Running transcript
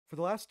For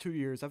the last 2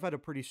 years, I've had a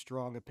pretty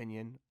strong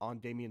opinion on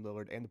Damian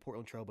Lillard and the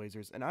Portland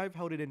Trailblazers, and I've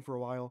held it in for a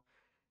while.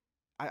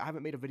 I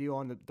haven't made a video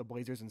on the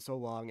Blazers in so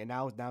long, and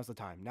now's the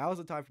time. Now's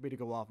the time for me to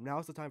go off.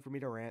 Now's the time for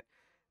me to rant.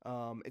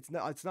 It's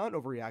not an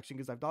overreaction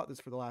because I've thought this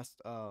for the last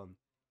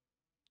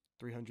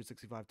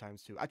 365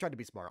 times too. I tried to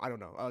be smart. I don't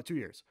know. 2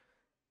 years.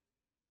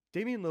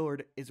 Damian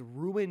Lillard is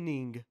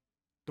ruining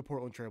the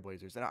Portland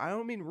Trailblazers, and I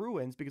don't mean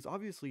ruins because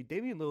obviously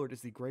Damian Lillard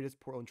is the greatest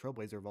Portland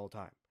Trailblazer of all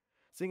time.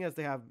 Seeing as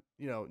they have,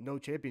 no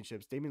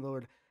championships, Damian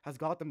Lillard has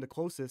got them the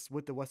closest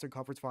with the Western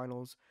Conference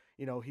Finals.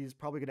 He's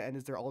probably going to end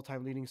as their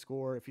all-time leading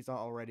scorer if he's not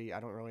already. I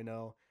don't really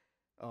know.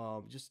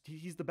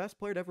 He's the best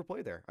player to ever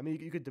play there. I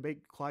mean, you could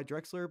debate Clyde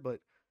Drexler,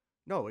 but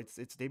no,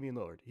 it's Damian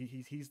Lillard.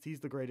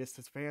 He's the greatest.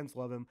 His fans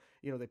love him.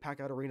 They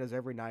pack out arenas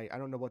every night. I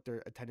don't know what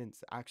their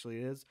attendance actually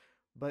is,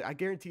 but I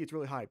guarantee it's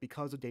really high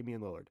because of Damian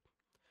Lillard,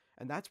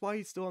 and that's why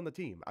he's still on the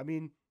team. I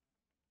mean,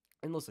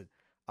 and listen,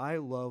 I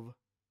love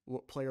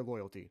player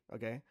loyalty.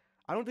 Okay,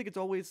 I don't think it's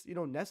always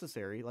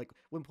necessary. Like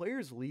when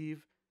players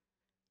leave,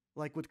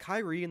 like with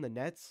Kyrie and the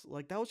Nets,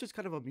 like that was just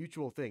kind of a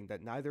mutual thing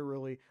that neither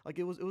really like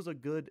it was a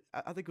good.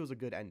 I think it was a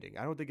good ending.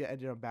 I don't think it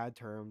ended on bad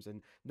terms,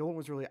 and no one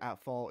was really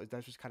at fault.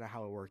 That's just kind of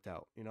how it worked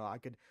out.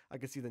 I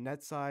could see the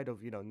Nets side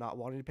of not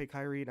wanting to pay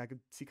Kyrie, and I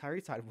could see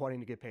Kyrie's side of wanting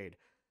to get paid.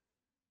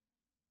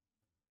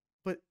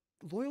 But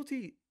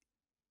loyalty,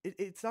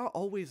 it's not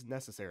always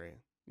necessary.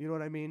 You know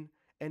what I mean?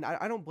 And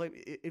I don't blame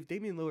if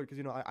Damian Lillard,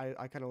 because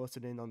I kind of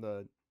listened in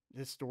on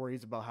his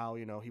stories about how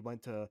he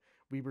went to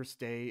Weber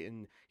State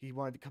and he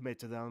wanted to commit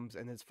to them,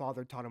 and his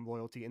father taught him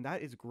loyalty, and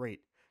that is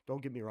great.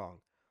 Don't get me wrong,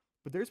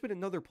 but there's been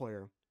another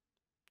player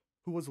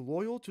who was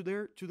loyal to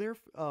their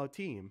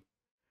team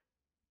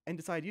and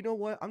decided, you know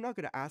what, I'm not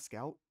going to ask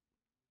out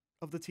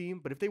of the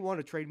team, but if they want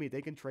to trade me,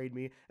 they can trade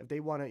me. If they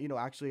want to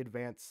actually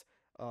advance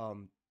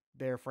um,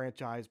 their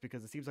franchise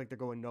because it seems like they're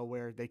going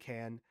nowhere, they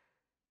can.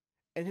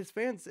 And his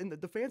fans and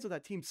the fans of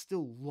that team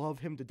still love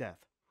him to death.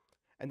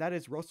 And that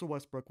is Russell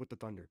Westbrook with the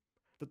Thunder.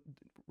 The,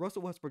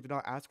 Russell Westbrook did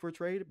not ask for a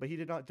trade, but he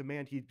did not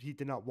demand, he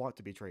did not want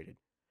to be traded.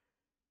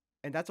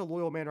 And that's a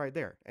loyal man right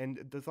there.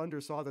 And the Thunder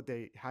saw that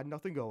they had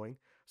nothing going,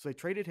 so they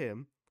traded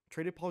him,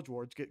 traded Paul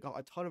George, got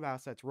a ton of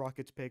assets,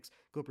 Rockets picks,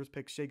 Clippers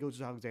picks, Shai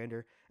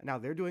Gilgeous-Alexander, and now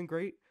they're doing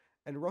great.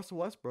 And Russell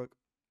Westbrook,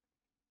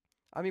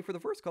 I mean, for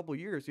the first couple of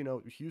years,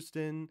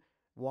 Houston,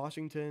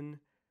 Washington,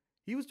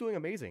 he was doing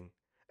amazing.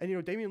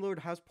 And Damian Lillard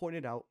has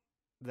pointed out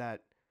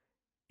that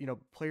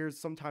players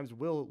sometimes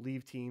will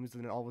leave teams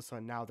and then all of a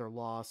sudden now they're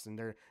lost and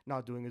they're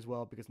not doing as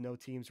well because no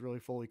team's really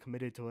fully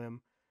committed to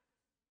him.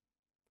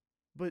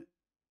 But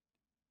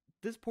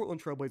this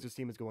Portland Trailblazers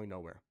team is going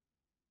nowhere.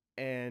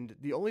 And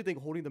the only thing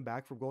holding them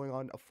back from going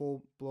on a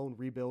full-blown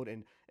rebuild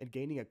and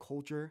gaining a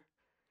culture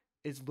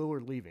is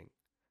Lillard leaving.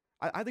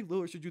 I think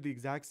Lillard should do the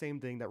exact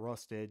same thing that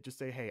Russ did. Just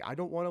say, hey, I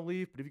don't want to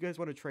leave, but if you guys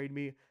want to trade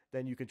me,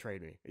 then you can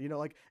trade me.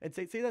 And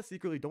say that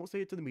secretly. Don't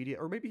say it to the media,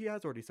 or maybe he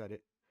has already said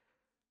it.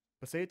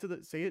 But say it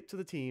to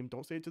the team.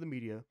 Don't say it to the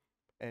media.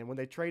 And when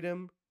they trade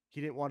him,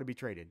 he didn't want to be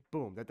traded.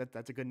 Boom.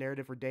 That's a good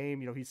narrative for Dame.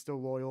 He's still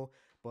loyal,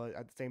 but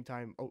at the same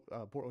time,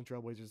 Portland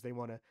Trailblazers, they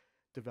want to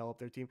develop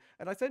their team.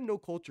 And I said no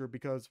culture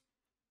because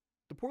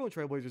the Portland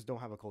Trailblazers don't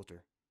have a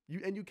culture.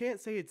 You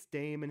can't say it's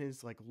Dame and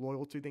his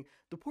loyalty thing.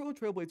 The Portland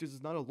Trailblazers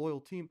is not a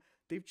loyal team.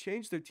 They've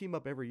changed their team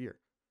up every year.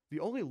 The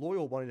only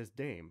loyal one is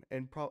Dame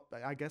and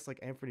I guess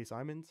Anthony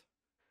Simons.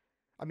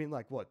 I mean,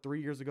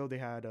 3 years ago they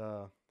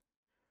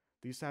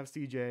used to have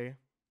CJ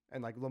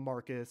and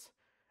LaMarcus,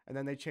 and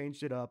then they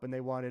changed it up and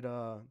they wanted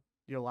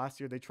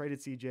last year they traded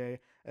CJ,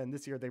 and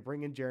this year they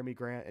bring in Jeremy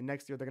Grant, and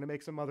next year they're gonna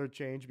make some other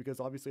change because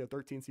obviously a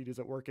 13 seed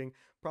isn't working.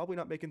 Probably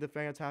not making the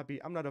fans happy.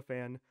 I'm not a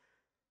fan.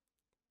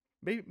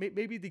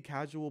 Maybe the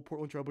casual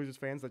Portland Trailblazers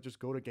fans that just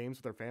go to games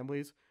with their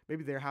families,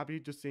 maybe they're happy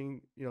just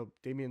seeing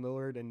Damian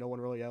Lillard and no one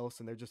really else,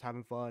 and they're just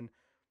having fun.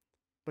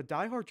 But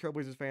diehard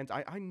Trailblazers fans,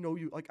 I know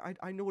you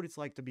I know what it's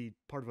like to be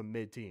part of a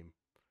mid team.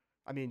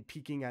 I mean,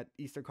 peaking at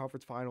Eastern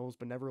Conference Finals,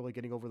 but never really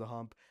getting over the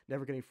hump,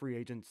 never getting free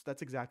agents.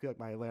 That's exactly like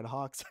my Atlanta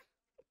Hawks.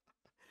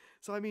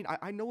 So I mean,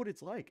 I know what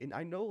it's like, and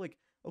I know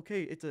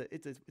okay,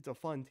 it's a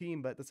fun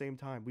team, but at the same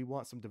time, we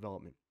want some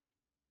development.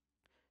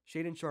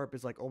 Shaden Sharp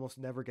is almost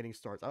never getting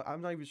starts.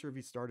 I'm not even sure if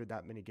he started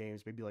that many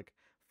games, maybe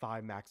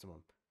 5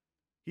 maximum.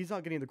 He's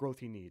not getting the growth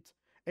he needs.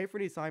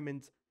 Anthony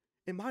Simons,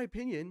 in my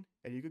opinion,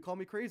 and you could call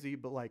me crazy,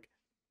 but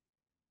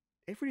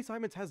Anthony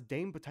Simons has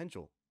Dame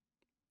potential.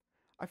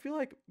 I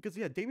feel because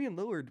Damian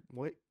Lillard,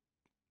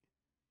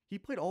 he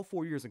played all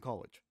 4 years in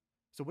college.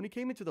 So when he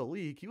came into the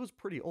league, he was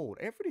pretty old.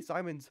 Anthony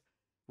Simons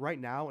right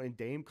now and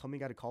Dame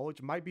coming out of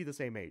college might be the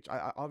same age.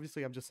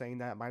 Obviously I'm just saying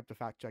that. I might have to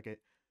fact check it.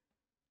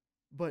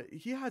 But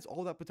he has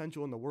all that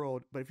potential in the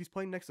world, but if he's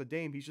playing next to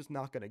Dame, he's just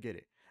not going to get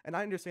it. And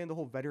I understand the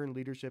whole veteran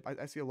leadership.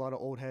 I see a lot of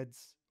old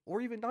heads, or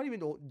even not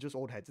even just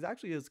old heads. It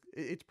actually is,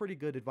 it's pretty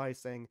good advice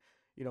saying,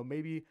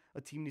 maybe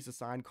a team needs to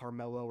sign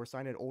Carmelo or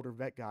sign an older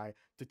vet guy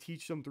to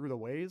teach them through the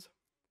ways.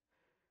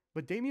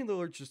 But Damian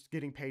Lillard's just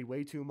getting paid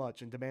way too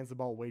much and demands the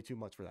ball way too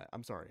much for that.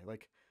 I'm sorry.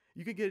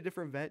 You could get a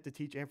different vet to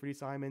teach Anthony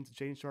Simons,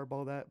 Jaden Sharp,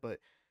 all that, but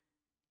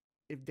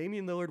if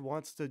Damian Lillard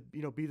wants to,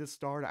 be the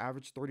star to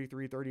average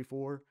 33,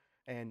 34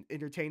 and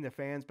entertain the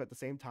fans, but at the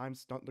same time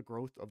stunt the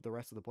growth of the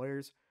rest of the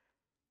players,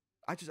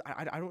 I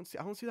don't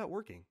see that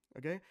working.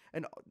 Okay,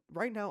 and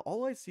right now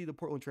all I see the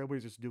Portland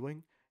Trailblazers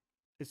doing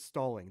is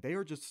stalling. They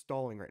are just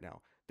stalling right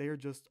now. They are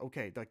just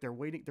okay. Like they're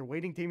waiting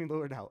Damian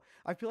Lillard out.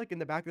 I feel like in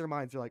the back of their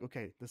minds, they're like,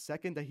 okay, the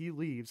second that he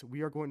leaves,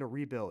 we are going to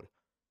rebuild.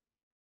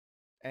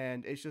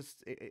 And it's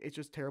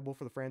just terrible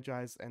for the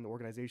franchise and the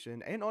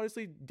organization, and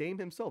honestly, Dame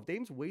himself.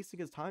 Dame's wasting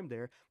his time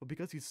there, but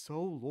because he's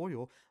so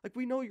loyal, like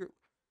we know you're.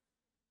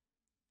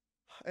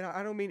 And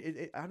I don't mean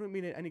it. I don't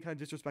mean it in any kind of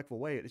disrespectful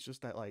way. It's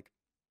just that like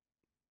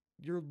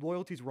your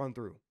loyalties run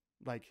through.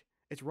 Like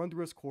it's run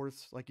through its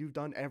course. Like you've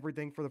done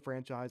everything for the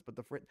franchise, but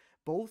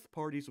both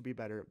parties would be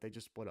better if they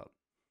just split up.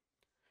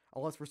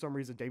 Unless for some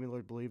reason Damian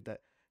Lillard believed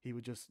that he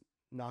would just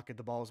not get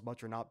the ball as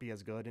much or not be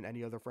as good in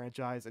any other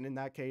franchise, and in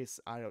that case,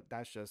 I don't.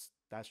 That's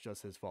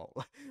just his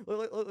fault.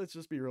 Let's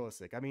just be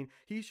realistic. I mean,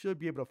 he should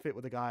be able to fit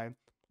with a guy.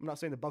 I'm not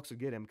saying the Bucks would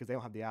get him because they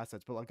don't have the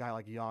assets, but a guy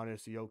like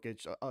Giannis,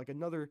 Jokic, like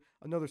another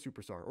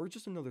superstar or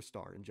just another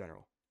star in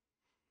general.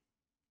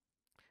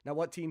 Now,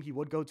 what team he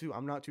would go to,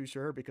 I'm not too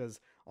sure because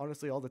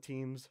honestly, all the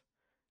teams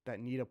that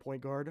need a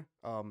point guard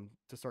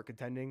to start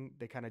contending,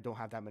 they kind of don't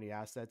have that many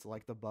assets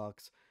like the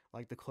Bucks,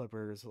 like the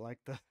Clippers, like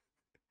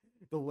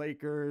the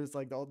Lakers,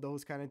 like all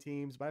those kind of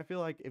teams. But I feel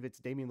like if it's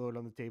Damian Lillard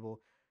on the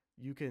table,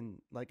 you can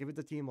like if it's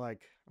a team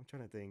like I'm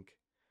trying to think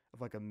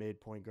of like a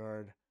mid point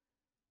guard.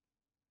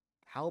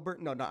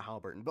 Halliburton, no, not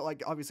Halliburton, but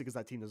like obviously because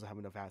that team doesn't have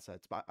enough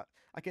assets. But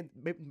I can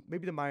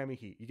maybe the Miami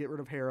Heat. You get rid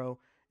of Harrow,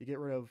 you get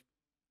rid of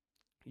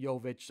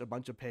Jovic, a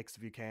bunch of picks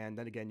if you can.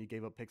 Then again, you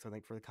gave up picks I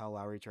think for the Kyle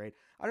Lowry trade.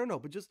 I don't know,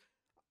 but just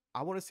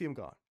I want to see him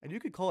gone. And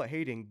you could call it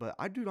hating, but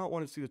I do not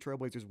want to see the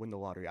Trailblazers win the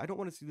lottery. I don't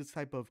want to see this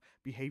type of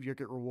behavior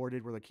get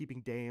rewarded where they're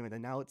keeping Dame and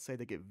then now let's say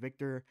they get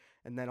Victor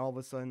and then all of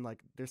a sudden like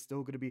they're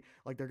still going to be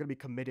like they're going to be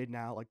committed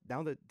now. Like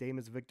now that Dame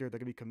is Victor, they're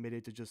going to be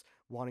committed to just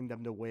wanting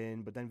them to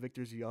win, but then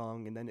Victor's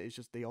young and then it's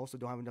just they also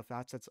don't have enough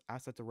assets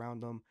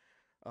around them.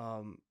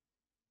 Um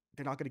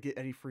they're not going to get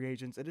any free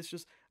agents. And it's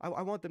just,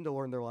 I want them to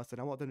learn their lesson.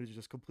 I want them to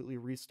just completely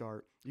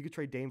restart. You could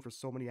trade Dame for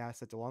so many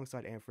assets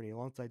alongside Anthony,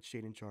 alongside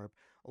Shaden Sharp,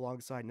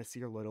 alongside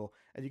Nasir Little,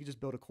 and you can just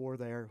build a core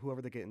there,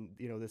 whoever they get in,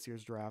 this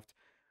year's draft.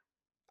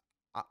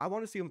 I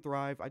want to see them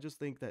thrive. I just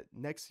think that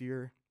next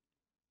year,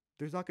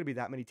 there's not going to be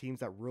that many teams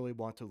that really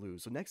want to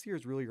lose. So next year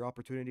is really your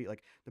opportunity.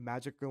 Like the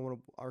Magic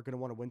are going to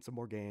want to win some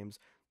more games.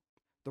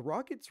 The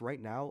Rockets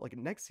right now, like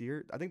next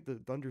year, I think the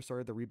Thunder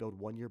started the rebuild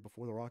 1 year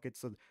before the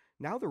Rockets. So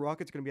now the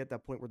Rockets going to be at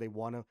that point where they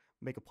want to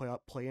make a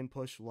play-in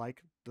push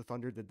like the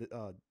Thunder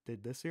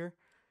did this year.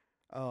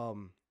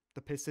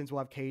 The Pistons will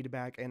have Cade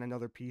back and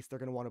another piece. They're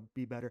going to want to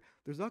be better.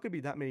 There's not going to be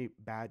that many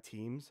bad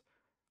teams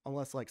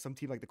unless like some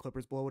team like the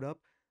Clippers blow it up.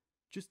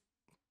 Just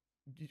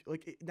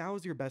now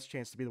is your best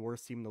chance to be the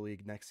worst team in the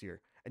league next year.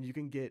 And you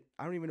can get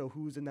I don't even know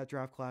who's in that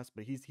draft class,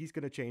 but he's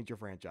going to change your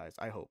franchise.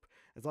 I hope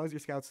as long as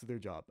your scouts do their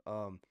job.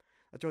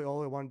 That's really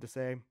all I wanted to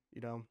say.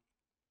 So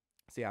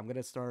yeah, I'm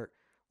gonna start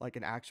like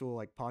an actual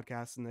like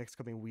podcast in the next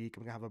coming week.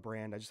 I'm gonna have a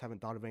brand. I just haven't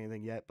thought of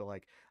anything yet, but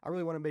like I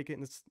really want to make it in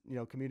this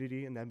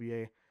community in the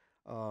NBA.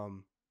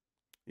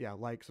 Yeah,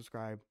 like,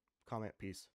 subscribe, comment, peace.